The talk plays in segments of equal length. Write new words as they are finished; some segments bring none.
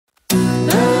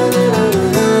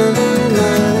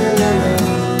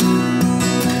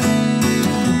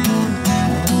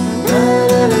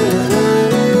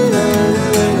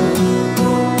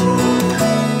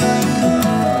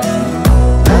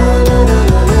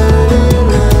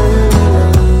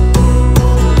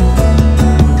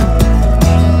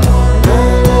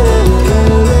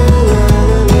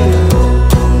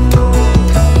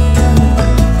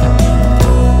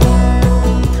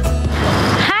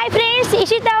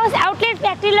House outlet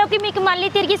ఫ్యాక్టరీలోకి మీకు మళ్ళీ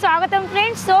తిరిగి స్వాగతం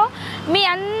ఫ్రెండ్స్. సో మీ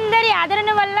అందరి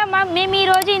ఆదరణ వల్ల మేము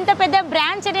ఈరోజు ఇంత పెద్ద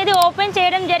బ్రాంచ్ అనేది ఓపెన్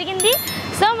చేయడం జరిగింది.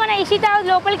 సో మన ఇషితా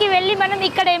హౌస్ లోపలికి వెళ్ళి మనం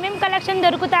ఇక్కడ ఏమేమి కలెక్షన్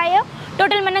దొరుకుతాయో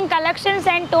టోటల్ మనం collections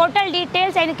and total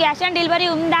details and cash on delivery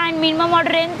ఉందా అండ్ మినిమం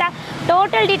ఆర్డర్ ఎంత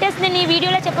టోటల్ డీటెయిల్స్ నేను ఈ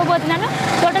వీడియోలో చెప్పబోతున్నాను.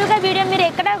 టోటల్గా వీడియో మీరు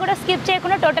ఎక్కడ కూడా స్కిప్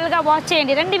చేయకుండా టోటల్గా వాచ్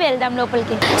చేయండి. రండి వెళ్దాం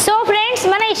లోపలికి. సో ఫ్రెండ్స్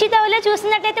మన ఇషితా హౌస్లో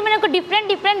చూసినట్లయితే మనకు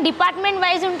డిఫరెంట్ డిపార్ట్మెంట్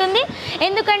వైజ్ ఉంటుంది.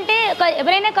 ఎందుకంటే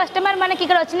ఎవరైనా కస్టమర్ మనకి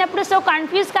ఇక్కడ వచ్చినప్పుడు సో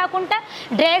కన్ఫ్యూజ్ కాకుండా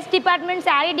డ్రెస్ డిపార్ట్మెంట్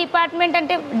శారీ డిపార్ట్మెంట్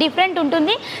అంటే డిఫరెంట్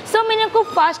ఉంటుంది. సో మనకు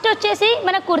ఫస్ట్ వచ్చేసి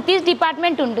మన కుర్తీస్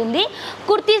డిపార్ట్మెంట్ ఉంటుంది.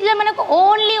 కుర్తీస్లో మనకు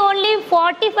ఓన్లీ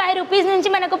 45 రూపీస్ నుంచి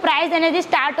మనకు ప్రైస్ అనేది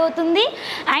స్టార్ట్ అవుతుంది.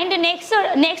 అండ్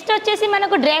నెక్స్ట్ వచ్చేసి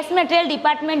మనకు డ్రెస్ మెటీరియల్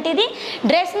డిపార్ట్మెంట్. ఇది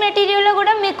డ్రెస్ మెటీరియల్లో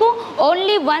కూడా మీకు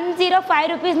ఓన్లీ 105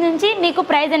 రూపీస్ నుంచి మీకు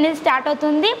ప్రైస్ అనేది స్టార్ట్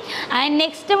అవుతుంది. అండ్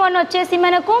నెక్స్ట్ వన్ వచ్చేసి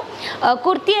మనకు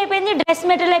కుర్తీ అయిపోయింది, డ్రెస్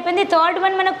మెటీరియల్ అయిపోయింది. థర్డ్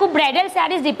వన్ మనకు బ్రైడల్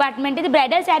శారీస్ డిపార్ట్మెంట్. ఇది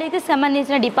బ్రైడల్ శారీకి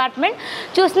సంబంధించిన డిపార్ట్మెంట్.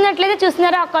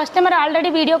 చూస్తున్నారా ఆ customer already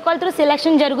video call through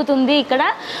selection జరుగుతుంది. ఇక్కడ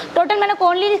టోటల్ మనకు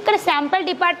ఓన్లీ ఇక్కడ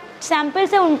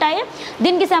శాంపిల్సే ఉంటాయి.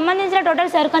 దీనికి సంబంధించిన టోటల్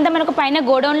సరుకు అంతా మనకు పైన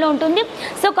గోడౌన్లో ఉంటుంది.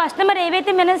 సో కస్టమర్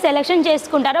ఏవైతే మనం సెలెక్షన్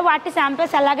చేసుకుంటారో వాటి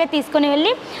శాంపిల్స్ అలాగే తీసుకొని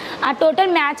వెళ్ళి ఆ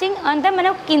టోటల్ మ్యాచింగ్ అంతా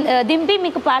మనకు దింపి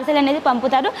మీకు పార్సల్ అనేది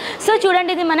పంపుతారు. సో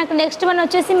చూడండి ఇది మనకు నెక్స్ట్ వన్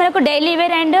వచ్చేసి మనకు daily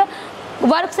wear and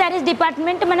work saris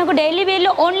department. మనకు డైలీ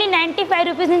వేర్లో ఓన్లీ 95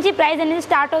 రూపీస్ నుంచి ప్రైస్ అనేది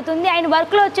స్టార్ట్ అవుతుంది. అండ్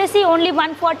వర్క్లో వచ్చేసి ఓన్లీ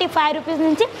 145 రూపీస్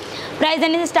నుంచి ప్రైస్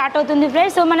అనేది స్టార్ట్ అవుతుంది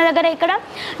ఫ్రెండ్స్. సో మన దగ్గర ఇక్కడ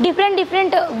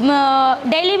డిఫరెంట్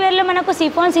డైలీ వేర్లో మనకు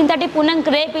సిఫాన్, సింథటిక్, పూనం,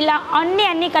 క్రేప్ ఇలా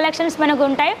అన్ని కలెక్షన్స్ మనకు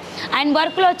ఉంటాయి. అండ్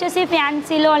వర్క్లో వచ్చేసి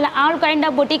ఫ్యాన్సీలో all kind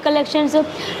of boutique collections,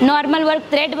 normal work,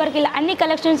 thread work ఇలా అన్ని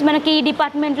కలెక్షన్స్ మనకి ఈ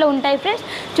డిపార్ట్మెంట్లో ఉంటాయి ఫ్రెండ్స్.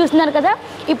 చూస్తున్నారు కదా.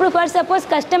 ఇప్పుడు ఫర్ సపోజ్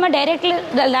కస్టమర్ డైరెక్ట్లీ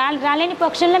రాలేని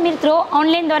పక్షంలో మీరు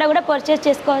ఆన్లైన్ ద్వారా కూడా పర్చేస్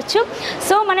చేసుకోవచ్చు.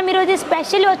 సో మనం ఈరోజు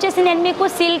స్పెషల్ వచ్చేసి నేను మీకు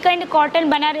సిల్క్ అండ్ కాటన్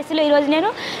బనారసీలో ఈరోజు నేను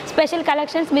స్పెషల్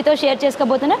కలెక్షన్స్ మీతో షేర్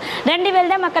చేసుకోబోతున్నాను. రండి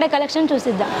వెళ్దాం అక్కడ కలెక్షన్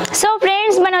చూసిద్దాం. సో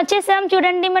ఫ్రెండ్స్ మనం వచ్చేసాం.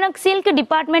 చూడండి మనకు సిల్క్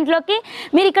డిపార్ట్మెంట్లోకి.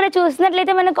 మీరు ఇక్కడ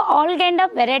చూసినట్లయితే మనకు ఆల్ కైండ్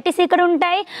ఆఫ్ వెరైటీస్ ఇక్కడ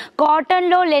ఉంటాయి.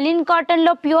 కాటన్లో, లెనిన్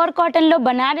కాటన్లో, ప్యూర్ కాటన్లో,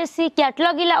 బనారసీ,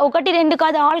 క్యాటలాగ్ ఇలా 1, 2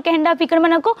 కాదు ఆల్ కైండ్ ఆఫ్ ఇక్కడ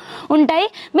మనకు ఉంటాయి.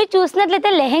 మీరు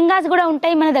చూసినట్లయితే లెహెంగాస్ కూడా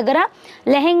ఉంటాయి మన దగ్గర.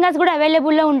 లెహెంగాస్ కూడా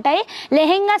అవైలబుల్లో ఉంటాయి.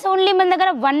 లెహెంగాస్ ఓన్లీ మన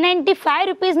దగ్గర 195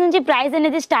 రూపీస్ నుంచి ప్రైస్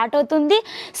అనేది స్టార్ట్ అవుతుంది.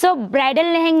 So bridal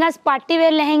lehengas,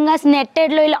 party wear lehengas,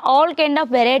 నెట్టెడ్లో ఇలా ఆల్ కైండ్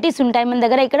ఆఫ్ వెరైటీస్ ఉంటాయి మన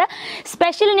దగ్గర. ఇక్కడ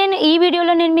స్పెషల్ నేను ఈ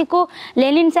వీడియోలో నేను మీకు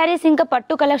లెనిన్ శారీస్ ఇంకా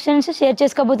పట్టు కలెక్షన్స్ షేర్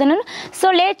చేసుకోబోతున్నాను. సో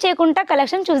లేట్ చేయకుండా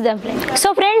కలెక్షన్ చూద్దాం ఫ్రెండ్స్. సో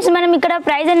ఫ్రెండ్స్ మనం ఇక్కడ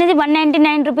ప్రైస్ అనేది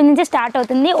 199 రూపీస్ నుంచి స్టార్ట్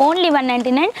అవుతుంది. ఓన్లీ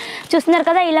 199. చూస్తున్నారు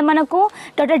కదా ఇలా మనకు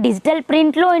టోటల్ డిజిటల్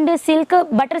ప్రింట్లో అండ్ సిల్క్,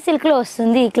 బటర్ సిల్క్లో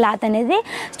వస్తుంది ఈ క్లాత్ అనేది.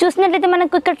 చూసినట్లయితే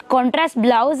మనకు ఇక్కడ కాంట్రాస్ట్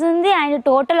బ్లౌజ్ ఉంది. అండ్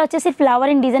టోటల్ వచ్చేసి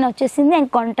ఫ్లవర్ ఇన్ డిజైన్ వచ్చేసింది.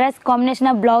 And contrast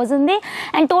combination of blouse ఉంది.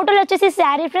 అండ్ టోటల్ వచ్చేసి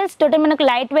శారీ ఫ్రెండ్స్ టోటల్ మనకు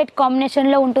లైట్ వెయిట్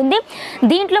కాంబినేషన్లో ఉంటుంది.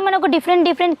 దీంట్లో మనకు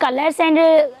డిఫరెంట్ కలర్స్ అండ్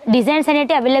డిజైన్స్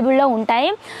అనేవి అవైలబుల్లో ఉంటాయి.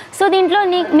 సో దీంట్లో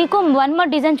మీకు వన్ మోర్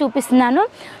డిజైన్ చూపిస్తున్నాను.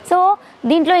 సో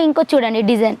దీంట్లో ఇంకో చూడండి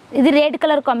డిజైన్, ఇది రెడ్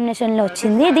కలర్ కాంబినేషన్లో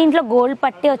వచ్చింది. దీంట్లో గోల్డ్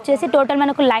పట్టి వచ్చేసి టోటల్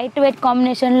మనకు లైట్ వెయిట్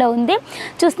కాంబినేషన్లో ఉంది.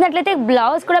 చూసినట్లయితే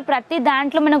బ్లౌజ్ కూడా ప్రతి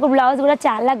దాంట్లో మనకు బ్లౌజ్ కూడా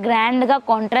చాలా గ్రాండ్గా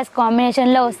కాంట్రాస్ట్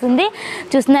కాంబినేషన్లో వస్తుంది.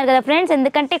 చూస్తున్నారు కదా ఫ్రెండ్స్.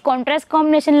 ఎందుకంటే కాంట్రాస్ట్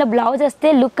కాంబినేషన్లో బ్లౌజ్ వస్తే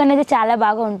లుక్ అనేది చాలా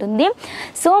బాగా ఉంటుంది.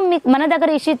 సో మీకు మన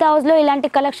దగ్గర ఇషితా హౌస్లో ఇలాంటి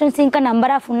కలెక్షన్స్ ఇంకా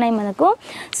నంబర్ ఆఫ్ ఉన్నాయి మనకు.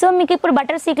 సో మీకు ఇప్పుడు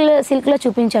బటర్ సిల్క్లో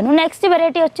చూపించాను. నెక్స్ట్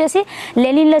వెరైటీ వచ్చేసి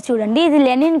లెనిన్లో చూడండి. ఇది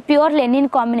లెనిన్, ప్యూర్ లెనిన్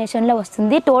కాంబినేషన్లో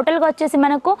వస్తుంది. టోటల్గా వచ్చేసి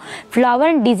మనకు ఫ్లవర్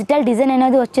అండ్ డిజిటల్ డిజైన్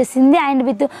అనేది వచ్చేసింది. అండ్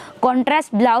విత్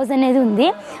కాంట్రాస్ట్ బ్లౌజ్ అనేది ఉంది.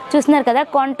 చూస్తున్నారు కదా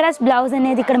కాంట్రాస్ట్ బ్లౌజ్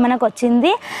అనేది ఇక్కడ మనకు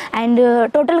వచ్చింది. అండ్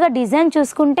టోటల్గా డిజైన్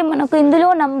చూసుకుంటే మనకు ఇందులో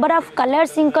నంబర్ ఆఫ్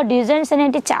కలర్స్ ఇంకా డిజైన్స్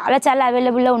అనేవి చాలా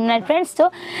అవైలబుల్లో ఉన్నాయి ఫ్రెండ్స్. సో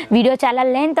వీడియో చాలా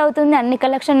లెంత్ అవుతుంది. అన్ని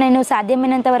కలెక్షన్ నేను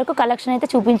సాధ్యమైనంత వరకు కలెక్షన్ అయితే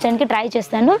చూపించడానికి ట్రై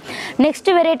చేస్తాను. నెక్స్ట్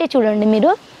వెరైటీ చూడండి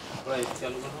మీరు.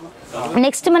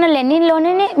 నెక్స్ట్ మన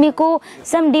లెనిన్లోనే మీకు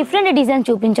సమ్ డిఫరెంట్ డిజైన్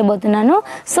చూపించబోతున్నాను.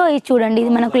 సో ఇది చూడండి,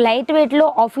 ఇది మనకు లైట్ వెయిట్లో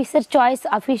ఆఫీసర్ చాయిస్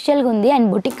అఫీషియల్గా ఉంది అండ్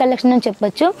బుటిక్ కలెక్షన్ అని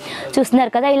చెప్పొచ్చు.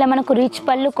 చూస్తున్నారు కదా ఇలా మనకు రిచ్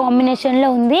పళ్ళు కాంబినేషన్లో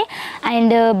ఉంది.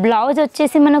 అండ్ బ్లౌజ్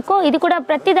వచ్చేసి మనకు ఇది కూడా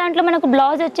ప్రతి దాంట్లో మనకు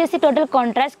బ్లౌజ్ వచ్చేసి టోటల్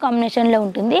కాంట్రాస్ట్ కాంబినేషన్లో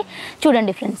ఉంటుంది.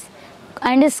 చూడండి ఫ్రెండ్స్.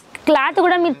 అండ్ క్లాత్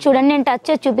కూడా మీరు చూడండి, నేను టచ్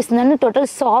చేసి చూపిస్తున్నాను. టోటల్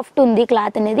సాఫ్ట్ ఉంది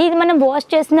క్లాత్ అనేది. ఇది మనం వాష్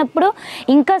చేసినప్పుడు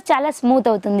ఇంకా చాలా స్మూత్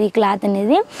అవుతుంది ఈ క్లాత్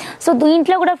అనేది. సో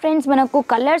దీంట్లో కూడా ఫ్రెండ్స్ మనకు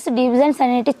కలర్స్, డిజైన్స్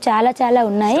అనేవి చాలా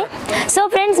ఉన్నాయి. సో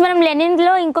ఫ్రెండ్స్ మనం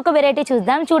లెనిన్లో ఇంకొక వెరైటీ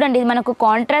చూద్దాం. చూడండి ఇది మనకు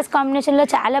కాంట్రాస్ట్ కాంబినేషన్లో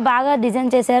చాలా బాగా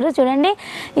డిజైన్ చేశారు. చూడండి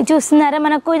ఇది చూస్తున్నారా,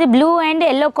 మనకు ఇది బ్లూ అండ్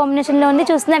ఎల్లో కాంబినేషన్లో ఉంది.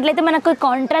 చూస్తున్నట్లయితే మనకు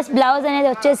కాంట్రాస్ట్ బ్లౌజ్ అనేది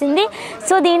వచ్చేసింది.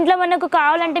 సో దీంట్లో మనకు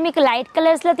కావాలంటే మీకు లైట్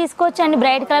కలర్స్లో తీసుకోవచ్చు అండ్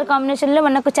బ్రైట్ కలర్ కాంబినేషన్లో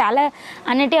మనకు చాలా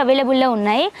అనేటివి అవైలబుల్లో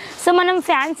ఉన్నాయి. సో మనం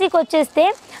ఫ్యాన్సీకి వచ్చేస్తే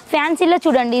ఫ్యాన్సీలో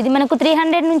చూడండి ఇది మనకు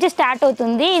 300 నుంచి స్టార్ట్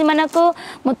అవుతుంది. ఇది మనకు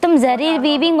మొత్తం జరీ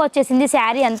వీవింగ్ వచ్చేసింది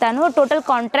శారీ అంతాను. Total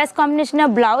contrast combination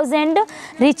of blouse and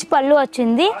rich పళ్ళు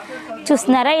వచ్చింది.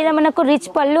 చూస్తున్నారా, ఇలా మనకు రిచ్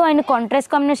పళ్ళు and contrast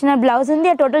combination of blouse ఉంది.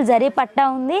 టోటల్ జరీ పట్టా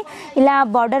ఉంది ఇలా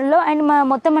బార్డర్లో అండ్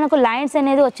మొత్తం మనకు లైన్స్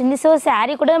అనేది వచ్చింది. సో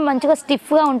శారీ కూడా మంచిగా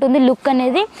స్టిఫ్గా ఉంటుంది లుక్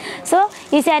అనేది. సో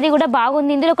ఈ శారీ కూడా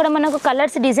బాగుంది. ఇందులో కూడా మనకు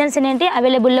కలర్స్ డిజైన్స్ అనేవి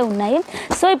అవైలబుల్లో ఉన్నాయి.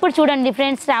 సో ఇప్పుడు చూడండి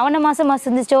ఫ్రెండ్స్, శ్రావణ మాసం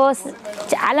వస్తుంది. సో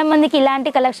చాలా మందికి ఇలాంటి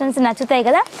కలెక్షన్స్ నచ్చుతాయి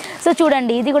కదా. సో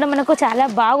చూడండి ఇది కూడా మనకు చాలా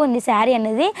బాగుంది శారీ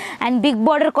అనేది. అండ్ బిగ్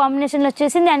బార్డర్ కాంబినేషన్లో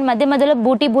వచ్చేసింది అండ్ మధ్యలో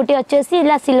బూటీ వచ్చేసి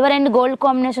ఇలా సిల్వర్ అండ్ గోల్డ్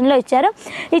కాంబినేషన్లో ఇచ్చారు.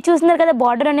 ఇది చూస్తున్నారు కదా,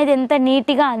 బార్డర్ అనేది ఎంత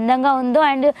నీట్గా అందంగా ఉందో.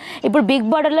 అండ్ ఇప్పుడు బిగ్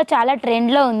బార్డర్లో చాలా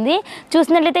ట్రెండ్లో ఉంది.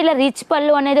 చూసినట్లయితే ఇలా రిచ్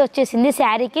పళ్ళు అనేది వచ్చేసింది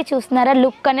శారీకి. చూస్తున్నారా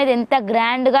లుక్ అనేది ఎంత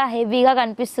గ్రాండ్గా హెవీగా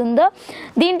కనిపిస్తుందో.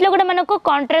 దీంట్లో కూడా మనకు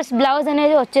కాంట్రాస్ట్ బ్లౌజ్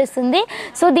అనేది వచ్చేస్తుంది.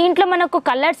 సో దీంట్లో మనకు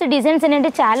కలర్స్ డిజైన్స్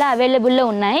అనేవి చాలా అవైలబుల్లో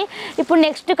ఉన్నాయి. ఇప్పుడు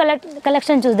నెక్స్ట్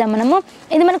కలెక్షన్ చూద్దాం మనము.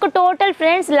 ఇది మనకు టోటల్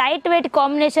ఫ్రెండ్స్ లైట్ వెయిట్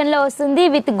కాంబినేషన్లో వస్తుంది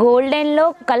విత్ గోల్డెన్లో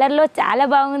కలర్లో చాలా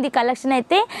బాగుంది కలెక్షన్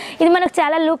అయితే. ఇది మనకు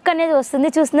చాలా లుక్ అనేది వస్తుంది.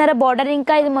 చూస్తున్నారా బార్డర్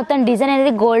ఇంకా ఇది మొత్తం డిజైన్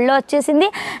అనేది గోల్డ్లో వచ్చేసింది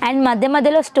అండ్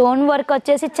మధ్యలో స్టోన్ వర్క్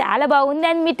వచ్చేసి చాలా బాగుంది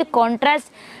అండ్ విత్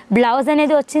కాంట్రాస్ట్ బ్లౌజ్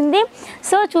అనేది వచ్చింది.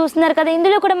 సో చూస్తున్నారు కదా,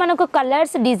 ఇందులో కూడా మనకు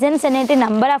కలర్స్ డిజైన్స్ అనేవి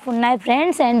నెంబర్ ఆఫ్ ఉన్నాయి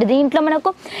ఫ్రెండ్స్. అండ్ దీంట్లో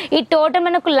మనకు ఈ టోటల్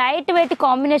మనకు లైట్ వెయిట్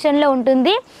కాంబినేషన్లో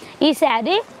ఉంటుంది ఈ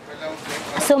శారీ.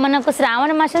 సో మనకు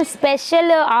శ్రావణ మాసం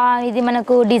స్పెషల్ ఇది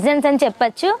మనకు డిజైన్స్ అని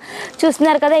చెప్పచ్చు.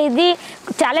 చూస్తున్నారు కదా, ఇది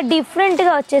చాలా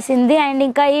డిఫరెంట్గా వచ్చేసింది అండ్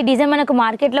ఇంకా ఈ డిజైన్ మనకు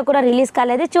మార్కెట్లో కూడా రిలీజ్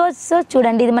కాలేదు. సో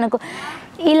చూడండి ఇది మనకు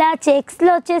ఇలా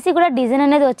చెక్స్లో వచ్చేసి కూడా డిజైన్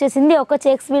అనేది వచ్చేసింది. ఒక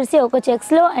చెక్స్ విడిసి ఒక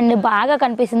చెక్స్లో అండ్ బాగా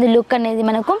కనిపిస్తుంది లుక్ అనేది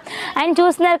మనకు. అండ్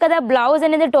చూస్తున్నారు కదా, బ్లౌజ్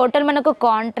అనేది టోటల్ మనకు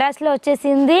కాంట్రాస్ట్లో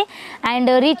వచ్చేసింది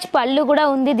అండ్ రిచ్ పళ్ళు కూడా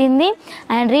ఉంది దీన్ని.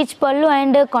 అండ్ రిచ్ పళ్ళు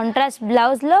అండ్ కాంట్రాస్ట్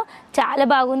బ్లౌజ్లో చాలా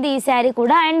బాగుంది ఈ శారీ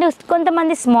కూడా. అండ్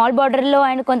కొంతమంది స్మాల్ బార్డర్లో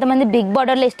అండ్ కొంతమంది బిగ్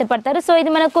బార్డర్లో ఇష్టపడతారు. సో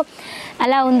ఇది మనకు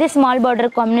అలా ఉంది స్మాల్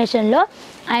బార్డర్ కాంబినేషన్లో.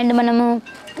 అండ్ మనము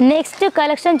నెక్స్ట్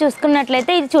కలెక్షన్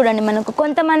చూసుకున్నట్లయితే ఇది చూడండి, మనకు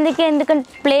కొంతమందికి ఎందుకంటే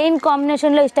ప్లెయిన్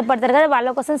కాంబినేషన్లో ఇష్టపడతారు కదా, వాళ్ళ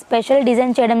కోసం స్పెషల్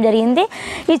డిజైన్ చేయడం జరిగింది.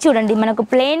 ఇది చూడండి మనకు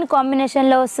ప్లెయిన్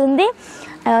కాంబినేషన్లో వస్తుంది.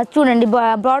 చూడండి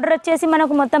బార్డర్ వచ్చేసి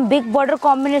మనకు మొత్తం బిగ్ బార్డర్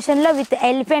కాంబినేషన్లో విత్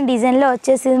ఎలిఫెంట్ డిజైన్లో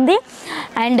వచ్చేసింది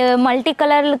అండ్ మల్టీ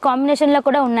కలర్ కాంబినేషన్లో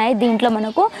కూడా ఉన్నాయి దీంట్లో.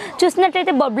 మనకు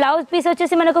చూసినట్లయితే బ్లౌజ్ పీస్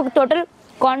వచ్చేసి మనకు టోటల్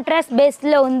కాంట్రాస్ట్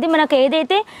బేస్లో ఉంది. మనకు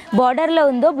ఏదైతే బార్డర్లో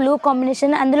ఉందో బ్లూ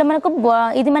కాంబినేషన్ అందులో మనకు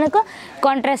ఇది మనకు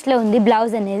కాంట్రాస్ట్లో ఉంది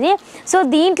బ్లౌజ్ అనేది. సో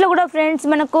దీంట్లో కూడా ఫ్రెండ్స్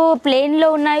మనకు ప్లెయిన్లో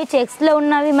ఉన్నాయి, చెక్స్లో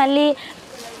ఉన్నవి, మళ్ళీ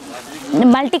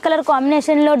మల్టీ కలర్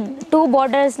కాంబినేషన్లో 2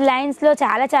 బార్డర్స్ లైన్స్లో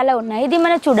చాలా ఉన్నాయి. ఇది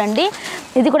మనం చూడండి,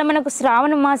 ఇది కూడా మనకు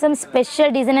శ్రావణ మాసం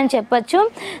స్పెషల్ డిజైన్ అని చెప్పచ్చు.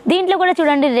 దీంట్లో కూడా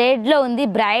చూడండి రెడ్లో ఉంది.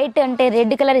 బ్రైట్ అంటే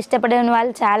రెడ్ కలర్ ఇష్టపడే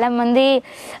వాళ్ళు చాలామంది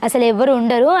అసలు ఎవరు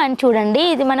ఉండరు. అండ్ చూడండి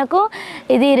ఇది మనకు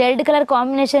ఇది రెడ్ కలర్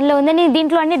కాంబినేషన్లో ఉందని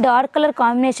దీంట్లో అన్ని డార్క్ కలర్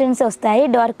కాంబినేషన్స్ వస్తాయి,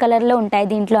 డార్క్ కలర్లో ఉంటాయి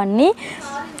దీంట్లో అన్నీ.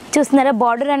 చూస్తున్నారా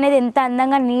బార్డర్ అనేది ఎంత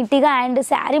అందంగా నీట్గా అండ్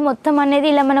శారీ మొత్తం అనేది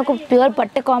ఇలా మనకు ప్యూర్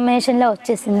పట్టు కాంబినేషన్లో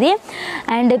వచ్చేసింది.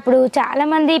 అండ్ ఇప్పుడు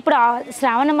చాలామంది ఇప్పుడు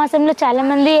శ్రావణ మాసంలో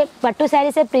చాలామంది పట్టు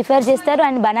శారీసే ప్రిఫర్ చేస్తారు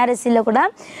అండ్ బనారసీలో కూడా.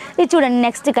 ఇది చూడండి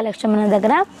నెక్స్ట్ కలెక్షన్ మన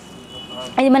దగ్గర.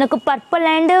 ఇది మనకు పర్పుల్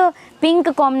అండ్ పింక్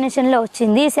కాంబినేషన్లో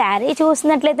వచ్చింది శారీ.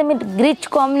 చూసినట్లయితే మీరు రిచ్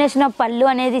కాంబినేషన్ ఆఫ్ పళ్ళు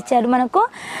అనేది ఇచ్చారు మనకు.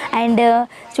 అండ్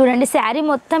చూడండి శారీ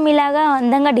మొత్తం ఇలాగా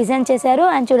అందంగా డిజైన్ చేశారు.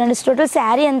 అండ్ చూడండి టోటల్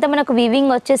శారీ అంతా మనకు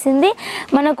వీవింగ్ వచ్చేసింది.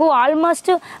 మనకు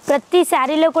ఆల్మోస్ట్ ప్రతి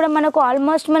శారీలో కూడా మనకు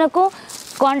ఆల్మోస్ట్ మనకు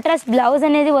కాంట్రాస్ట్ బ్లౌజ్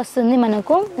అనేది వస్తుంది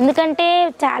మనకు. ఎందుకంటే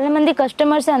చాలామంది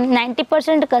కస్టమర్స్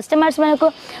 90% కస్టమర్స్ మనకు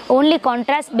ఓన్లీ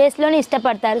కాంట్రాస్ట్ బేస్లోనే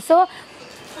ఇష్టపడతారు. సో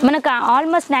మనకు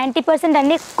ఆల్మోస్ట్ 90%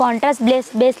 అన్ని కాంట్రాస్ట్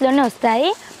బేస్లోనే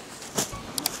వస్తాయి.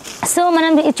 సో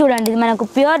మనం చూడండి ఇది మనకు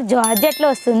ప్యూర్ జార్జెట్లో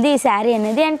వస్తుంది ఈ శారీ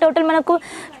అనేది. అండ్ టోటల్ మనకు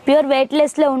ప్యూర్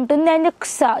వెయిట్లెస్లో ఉంటుంది. అండ్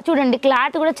చూడండి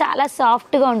క్లాత్ కూడా చాలా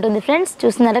సాఫ్ట్గా ఉంటుంది ఫ్రెండ్స్.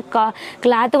 చూస్తున్నారా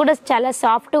క్లాత్ కూడా చాలా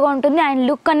సాఫ్ట్గా ఉంటుంది అండ్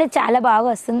లుక్ అనేది చాలా బాగా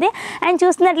వస్తుంది. అండ్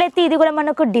చూసినట్లయితే ఇది కూడా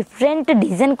మనకు డిఫరెంట్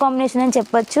డిజైన్ కాంబినేషన్ అని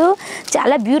చెప్పొచ్చు.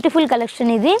 చాలా బ్యూటిఫుల్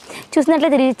కలెక్షన్ ఇది.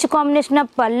 చూసినట్లయితే రిచ్ కాంబినేషన్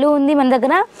ఆఫ్ పళ్ళు ఉంది మన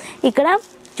దగ్గర. ఇక్కడ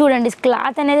చూడండి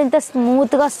క్లాత్ అనేది ఎంత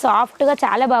స్మూత్గా సాఫ్ట్గా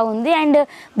చాలా బాగుంది. అండ్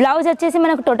బ్లౌజ్ వచ్చేసి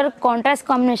మనకు టోటల్ కాంట్రాస్ట్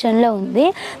కాంబినేషన్లో ఉంది.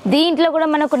 దీంట్లో కూడా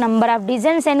మనకు నెంబర్ ఆఫ్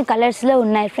డిజైన్స్ అండ్ కలర్స్లో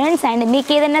ఉన్నాయి ఫ్రెండ్స్. అండ్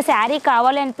మీకు ఏదైనా శారీ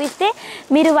కావాలి అనిపిస్తే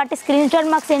మీరు వాటి స్క్రీన్ షాట్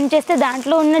మాకు సెండ్ చేస్తే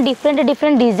దాంట్లో ఉన్న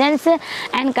డిఫరెంట్ డిజైన్స్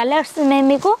అండ్ కలర్స్ మేము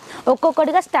మీకు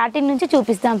ఒక్కొక్కటిగా స్టార్టింగ్ నుంచి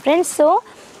చూపిస్తాం ఫ్రెండ్స్. సో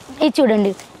ఇది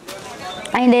చూడండి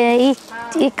అండ్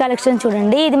ఈ కలెక్షన్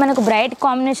చూడండి, ఇది మనకు బ్రైట్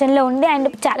కాంబినేషన్లో ఉంది అండ్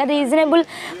చాలా రీజనబుల్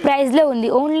ప్రైస్లో ఉంది.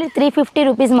 ఓన్లీ 350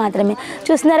 రూపీస్ మాత్రమే.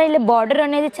 చూస్తున్నారా, ఇలా బార్డర్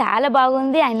అనేది చాలా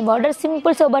బాగుంది అండ్ బార్డర్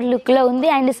సింపుల్ సోబర్ లుక్లో ఉంది.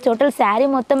 అండ్ టోటల్ శారీ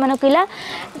మొత్తం మనకు ఇలా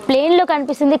ప్లెయిన్లో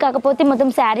కనిపిస్తుంది, కాకపోతే మొత్తం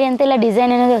శారీ అంతా ఇలా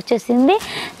డిజైన్ అనేది వచ్చేసింది.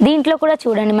 దీంట్లో కూడా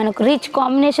చూడండి మనకు రిచ్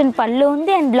కాంబినేషన్ పళ్ళు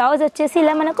ఉంది అండ్ బ్లౌజ్ వచ్చేసి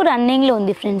ఇలా మనకు రన్నింగ్లో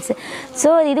ఉంది ఫ్రెండ్స్.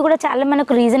 సో ఇది కూడా చాలా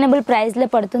మనకు రీజనబుల్ ప్రైస్లో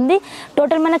పడుతుంది.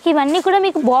 టోటల్ మనకి ఇవన్నీ కూడా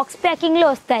మీకు బాక్స్ ప్యాకింగ్లో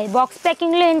వస్తాయి. బాక్స్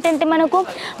ప్యాకింగ్లో ఏంటంటే మనకు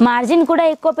మార్జిన్ కూడా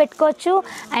ఎక్కువ పెట్టుకోవచ్చు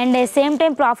అండ్ సేమ్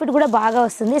టైం ప్రాఫిట్ కూడా బాగా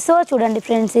వస్తుంది. సో చూడండి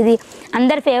ఫ్రెండ్స్, ఇది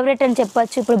అందరి ఫేవరెట్ అని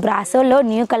చెప్పొచ్చు. ఇప్పుడు బ్రాసోలో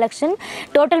న్యూ కలెక్షన్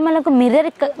టోటల్ మనకు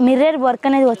మిర్రర్ వర్క్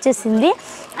అనేది వచ్చేసింది.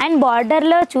 అండ్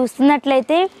బార్డర్లో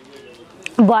చూస్తున్నట్లయితే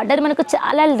బార్డర్ మనకు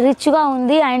చాలా రిచ్గా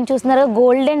ఉంది. అండ్ చూస్తున్నారు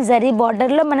గోల్డెన్ జరీ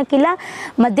బార్డర్లో మనకి ఇలా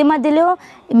మధ్యలో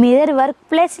మిర్రర్ వర్క్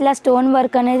ప్లస్ ఇలా స్టోన్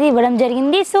వర్క్ అనేది ఇవ్వడం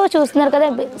జరిగింది. సో చూస్తున్నారు కదా,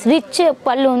 రిచ్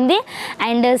పళ్ళు ఉంది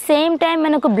అండ్ సేమ్ టైం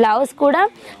మనకు బ్లౌజ్ కూడా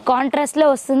కాంట్రాస్ట్లో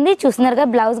వస్తుంది. చూస్తున్నారు కదా,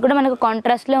 బ్లౌజ్ కూడా మనకు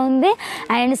కాంట్రాస్ట్లో ఉంది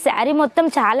అండ్ శారీ మొత్తం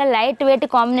చాలా లైట్ వెయిట్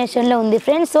కాంబినేషన్లో ఉంది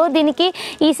ఫ్రెండ్స్. సో దీనికి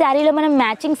ఈ శారీలో మనం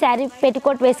మ్యాచింగ్ శారీ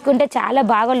పెట్టికోట్ వేసుకుంటే చాలా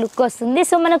బాగా లుక్ వస్తుంది.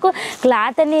 సో మనకు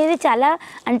క్లాత్ అనేది చాలా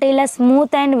అంటే ఇలా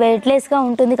స్మూత్ అండ్ వెయిట్లెస్గా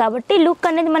ఉంటుంది కాబట్టి లుక్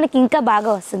అనేది మనకి ఇంకా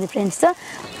బాగా వస్తుంది ఫ్రెండ్స్.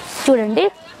 చూడండి,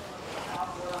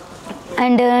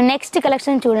 అండ్ నెక్స్ట్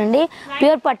కలెక్షన్ చూడండి,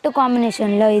 ప్యూర్ పట్టు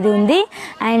కాంబినేషన్లో ఇది ఉంది.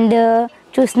 అండ్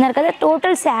చూస్తున్నారు కదా,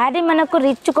 టోటల్ శారీ మనకు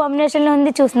రిచ్ కాంబినేషన్లో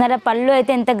ఉంది. చూస్తున్నారా, పళ్ళు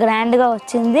అయితే ఎంత గ్రాండ్గా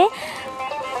వచ్చింది,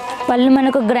 పళ్ళు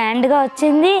మనకు గ్రాండ్గా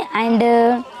వచ్చింది.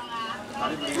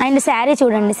 అండ్ శారీ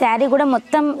చూడండి, శారీ కూడా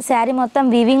మొత్తం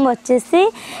వీవింగ్ వచ్చేసి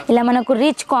ఇలా మనకు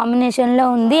రిచ్ కాంబినేషన్లో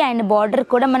ఉంది. అండ్ బార్డర్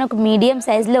కూడా మనకు మీడియం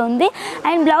సైజ్లో ఉంది.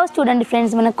 అండ్ బ్లౌజ్ చూడండి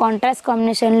ఫ్రెండ్స్, మనకు కాంట్రాస్ట్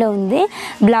కాంబినేషన్లో ఉంది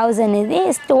బ్లౌజ్ అనేది.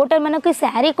 టోటల్ మనకు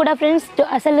శారీ కూడా ఫ్రెండ్స్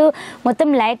అసలు మొత్తం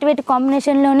లైట్ వెయిట్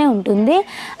కాంబినేషన్లోనే ఉంటుంది.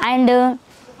 అండ్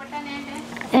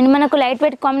మనకు లైట్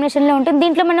వెయిట్ కాంబినేషన్లో ఉంటుంది.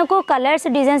 దీంట్లో మనకు కలర్స్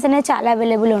డిజైన్స్ అనేవి చాలా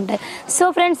అవైలబుల్ ఉంటాయి. సో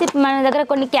ఫ్రెండ్స్, ఇప్పుడు మన దగ్గర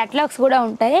కొన్ని క్యాటలాగ్స్ కూడా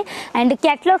ఉంటాయి. అండ్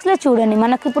క్యాటలాగ్స్లో చూడండి,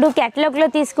 మనకు ఇప్పుడు క్యాటలాగ్లో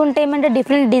తీసుకుంటే ఏమంటే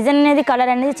డిఫరెంట్ డిజైన్ అనేది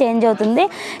కలర్ అనేది చేంజ్ అవుతుంది.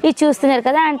 ఇది చూస్తున్నారు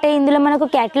కదా, అంటే ఇందులో మనకు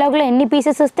క్యాటలాగ్లో ఎన్ని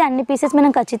పీసెస్ వస్తే అన్ని పీసెస్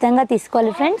మనం ఖచ్చితంగా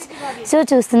తీసుకోవాలి ఫ్రెండ్స్. సో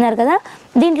చూస్తున్నారు కదా,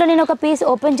 దీంట్లో నేను ఒక పీస్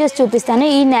ఓపెన్ చేసి చూపిస్తాను.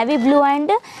 ఈ నేవీ బ్లూ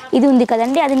అండ్ ఇది ఉంది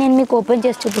కదండి, అది నేను మీకు ఓపెన్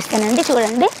చేసి చూపిస్తానండి.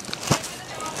 చూడండి,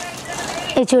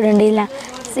 ఇది చూడండి, ఇలా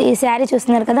ఈ శారీ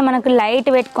చూస్తున్నారు కదా, మనకు లైట్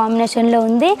వెయిట్ కాంబినేషన్లో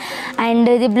ఉంది. అండ్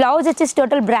ఇది బ్లౌజ్ వచ్చేసి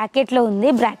టోటల్ బ్రాకెట్లో ఉంది,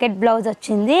 బ్రాకెట్ బ్లౌజ్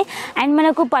వచ్చింది. అండ్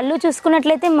మనకు పళ్ళు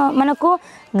చూసుకున్నట్లయితే మనకు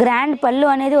గ్రాండ్ పళ్ళు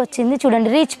అనేది వచ్చింది. చూడండి,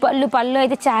 రిచ్ పళ్ళు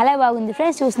అయితే చాలా బాగుంది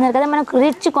ఫ్రెండ్స్. చూస్తున్నారు కదా, మనకు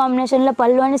రిచ్ కాంబినేషన్లో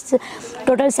పళ్ళు అని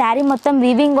టోటల్ శారీ మొత్తం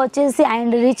వీవింగ్ వచ్చేసి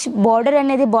అండ్ రిచ్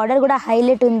బార్డర్ కూడా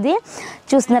హైలైట్ ఉంది.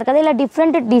 చూస్తున్నారు కదా, ఇలా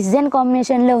డిఫరెంట్ డిజైన్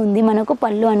కాంబినేషన్లో ఉంది మనకు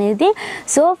పళ్ళు అనేది.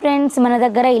 సో ఫ్రెండ్స్, మన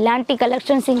దగ్గర ఇలాంటి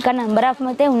కలెక్షన్స్ ఇంకా నెంబర్ ఆఫ్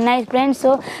అయితే ఉన్నాయి ఫ్రెండ్స్.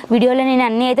 సో వీడియోలో నేను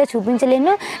అన్నీ అయితే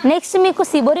చూపించలేను. నెక్స్ట్ మీకు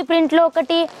సిబోరి ప్రింట్లో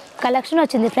ఒకటి కలెక్షన్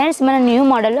వచ్చింది ఫ్రెండ్స్, మన న్యూ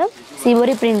మోడల్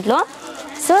సిబోరి ప్రింట్లో.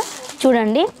 సో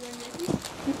చూడండి,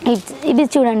 ఇది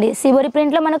చూడండి, సిబోరి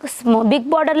ప్రింట్లో మనకు బిగ్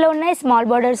బార్డర్లో ఉన్నాయి, స్మాల్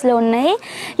బార్డర్స్లో ఉన్నాయి.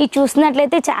 ఇది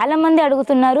చూసినట్లయితే చాలామంది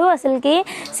అడుగుతున్నారు. అసలుకి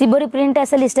సిబోరి ప్రింట్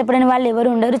అసలు ఇష్టపడని వాళ్ళు ఎవరు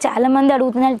ఉండరు, చాలామంది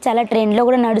అడుగుతున్నారు, చాలా ట్రెండ్లో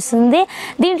కూడా నడుస్తుంది.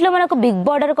 దీంట్లో మనకు బిగ్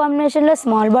బార్డర్ కాంబినేషన్లో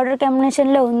స్మాల్ బార్డర్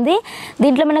కాంబినేషన్లో ఉంది.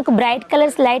 దీంట్లో మనకు బ్రైట్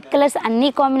కలర్స్, లైట్ కలర్స్,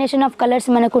 అన్ని కాంబినేషన్ ఆఫ్ కలర్స్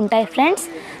మనకు ఉంటాయి ఫ్రెండ్స్.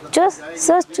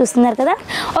 సో చూస్తున్నారు కదా.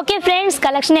 ఓకే ఫ్రెండ్స్,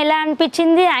 కలెక్షన్ ఎలా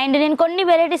అనిపించింది? అండ్ నేను కొన్ని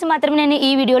వెరైటీస్ మాత్రమే నేను ఈ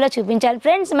వీడియోలో చూపించాలి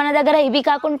ఫ్రెండ్స్. మన దగ్గర ఇవి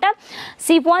కాకుండా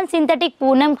chiffon, synthetic,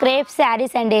 Poonam, crepe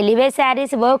saris and daily wear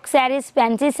saris, work saris,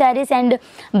 fancy saris and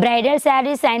bridal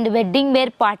saris and wedding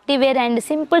wear, party wear and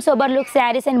simple sober look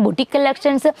saris and boutique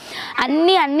collections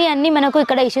అన్నీ మనకు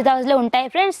ఇక్కడ ఇషిత హౌస్లో ఉంటాయి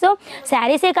ఫ్రెండ్స్. సో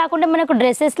శారీసే కాకుండా మనకు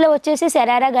డ్రెస్సెస్లో వచ్చేసి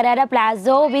sharara, gharara,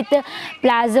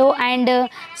 palazzo and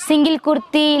single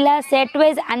kurti, ఇలా సెట్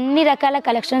వైజ్ అన్ని రకాల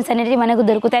కలెక్షన్స్ అనేవి మనకు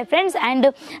దొరుకుతాయి ఫ్రెండ్స్. అండ్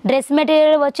డ్రెస్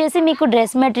మెటీరియల్ వచ్చేసి మీకు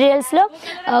డ్రెస్ మెటీరియల్స్లో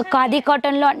ఖాదీ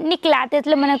కాటన్లో అన్ని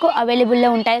క్లాతెస్లో మనకు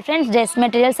అవైలబుల్లో ఉంటాయి friends dress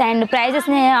materials. And prices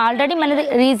already మనది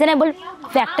రీజనబుల్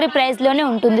ఫ్యాక్టరీ ప్రైస్లోనే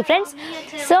ఉంటుంది ఫ్రెండ్స్.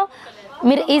 సో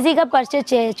మీరు ఈజీగా పర్చేజ్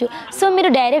చేయొచ్చు. సో మీరు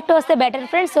డైరెక్ట్ వస్తే బెటర్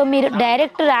ఫ్రెండ్స్. సో మీరు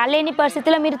డైరెక్ట్ రాలేని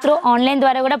పరిస్థితిలో మీరు త్రూ ఆన్లైన్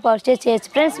ద్వారా కూడా పర్చేజ్ చేయొచ్చు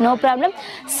friends, no problem.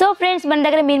 So friends, మన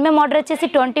దగ్గర మినిమం ఆర్డర్ వచ్చేసి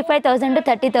 25,000 to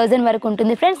 30,000 వరకు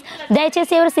ఉంటుంది ఫ్రెండ్స్.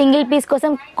 దయచేసి ఎవరు సింగిల్ పీస్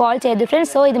కోసం కాల్ చేయొద్దు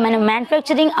ఫ్రెండ్స్. సో ఇది మన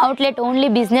మ్యానుఫ్యాక్చరింగ్ అవుట్లెట్, ఓన్లీ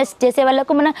బిజినెస్ చేసే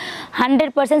వాళ్ళకు మన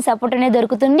 100% సపోర్ట్ అనేది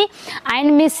దొరుకుతుంది.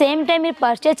 అండ్ మీ సేమ్ టైం మీరు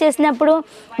పర్చేజ్ చేసినప్పుడు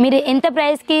మీరు ఎంత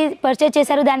ప్రైస్కి పర్చేజ్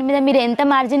చేశారో దాని మీద మీరు ఎంత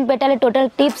మార్జిన్ పెట్టాలి,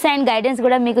 టోటల్ టిప్స్ అండ్ గైడెన్స్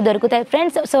కూడా మీకు దొరుకుతాయి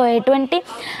ఫ్రెండ్స్. సో ఎటువంటి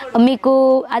ఏంటి మీకు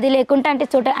అది లేకుంటే అంటే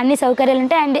చోట అన్ని సౌకర్యాలు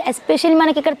ఉంటాయి. అండ్ ఎస్పెషల్లీ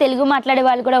మనకి ఇక్కడ తెలుగు మాట్లాడే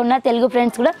వాళ్ళు కూడా ఉన్నారు, తెలుగు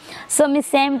ఫ్రెండ్స్ కూడా. సో మీ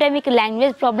సేమ్ టైం మీకు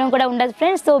లాంగ్వేజ్ ప్రాబ్లం కూడా ఉండదు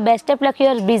friends. So best of luck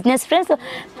your business friends,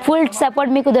 full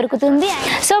support మీకు దొరుకుతుంది.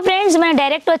 సో ఫ్రెండ్స్ మన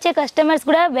డైరెక్ట్ వచ్చే కస్టమర్స్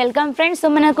కూడా వెల్కమ్ ఫ్రెండ్స్. సో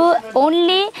మనకు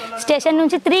ఓన్లీ స్టేషన్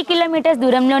నుంచి 3 కిలోమీటర్స్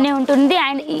దూరంలోనే ఉంటుంది.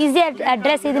 అండ్ ఈజీ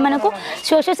అడ్రస్ ఇది మనకు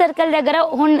సోషల్ సర్కిల్ దగ్గర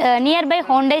నియర్ బై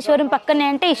హోండై షోరూమ్ పక్కనే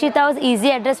అంటే Ishita house easy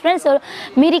address friends. So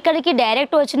మీరు ఇక్కడికి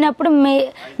డైరెక్ట్ వచ్చినప్పుడు మీ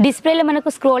డిస్ప్లేలో మనకు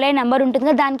స్క్రోల్ అయ్యే నెంబర్ ఉంటుంది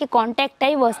కదా, దానికి కాంటాక్ట్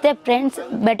అయ్యి వస్తే ఫ్రెండ్స్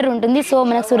బెటర్ ఉంటుంది. సో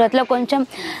మనకు సూరత్లో కొంచెం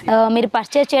మీరు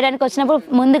పర్చేస్ చేయడానికి వచ్చినప్పుడు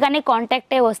ముందుగానే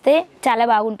కాంటాక్ట్ అయ్యి వస్తే చాలా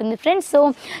బాగుంటుంది ఫ్రెండ్స్. సో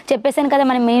చెప్పేసాను కదా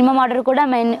మన మినిమం ఆర్డర్ కూడా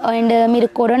అండ్ మీరు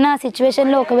కరోనా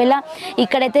సిచ్యువేషన్లో ఒకవేళ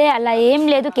ఇక్కడైతే అలా ఏం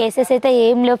లేదు, కేసెస్ అయితే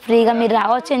ఏం లేవు, ఫ్రీగా మీరు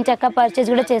రావచ్చు, ఎంచక్క పర్చేస్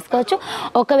కూడా చేసుకోవచ్చు.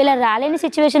 ఒకవేళ రాలేని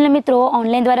సిచ్యువేషన్లో మీరు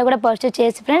ఆన్లైన్ ద్వారా కూడా పర్చేస్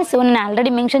చేయొచ్చు ఫ్రెండ్స్. సో నేను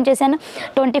ఆల్రెడీ మెన్షన్ చేశాను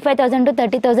 25,000 to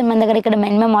 30,000 మన దగ్గర ఇక్కడ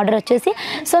మినిమం ఆర్డర్ వచ్చేసి.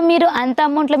 సో మీరు అంత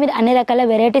అమౌంట్లో మీరు అన్ని రకాల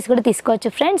వెరైటీస్ కూడా తీసుకోవచ్చు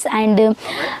ఫ్రెండ్స్. అండ్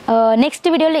నెక్స్ట్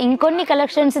వీడియోలో ఇంకొన్ని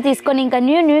కలెక్షన్స్ తీసుకొని ఇంకా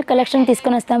న్యూ కలెక్షన్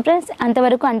తీసుకొని వస్తాం ఫ్రెండ్స్.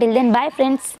 అంతవరకు అంటిల్ దెన్ బాయ్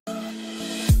ఫ్రెండ్స్.